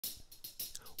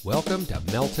Welcome to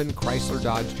Melton Chrysler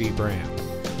Dodge Jeep Ram.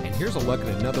 And here's a look at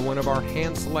another one of our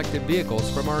hand-selected vehicles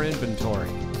from our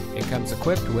inventory. It comes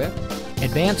equipped with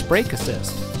advanced brake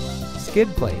assist, skid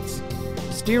plates,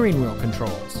 steering wheel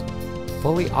controls,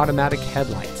 fully automatic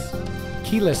headlights,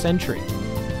 keyless entry,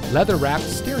 leather-wrapped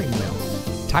steering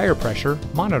wheel, tire pressure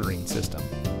monitoring system,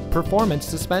 performance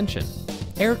suspension,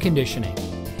 air conditioning,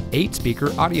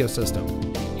 8-speaker audio system,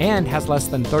 and has less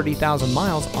than 30,000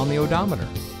 miles on the odometer.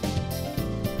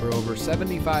 For over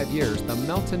 75 years, the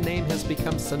Melton name has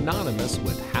become synonymous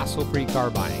with hassle-free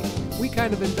car buying. We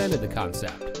kind of invented the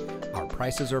concept. Our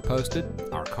prices are posted,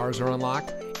 our cars are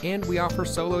unlocked, and we offer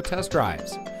solo test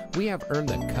drives. We have earned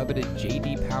the coveted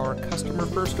J.D. Power Customer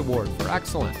First Award for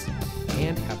excellence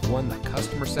and have won the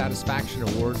Customer Satisfaction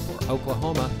Award for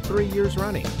Oklahoma 3 years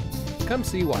running. Come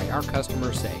see why our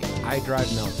customers say, "I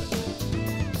drive Melton."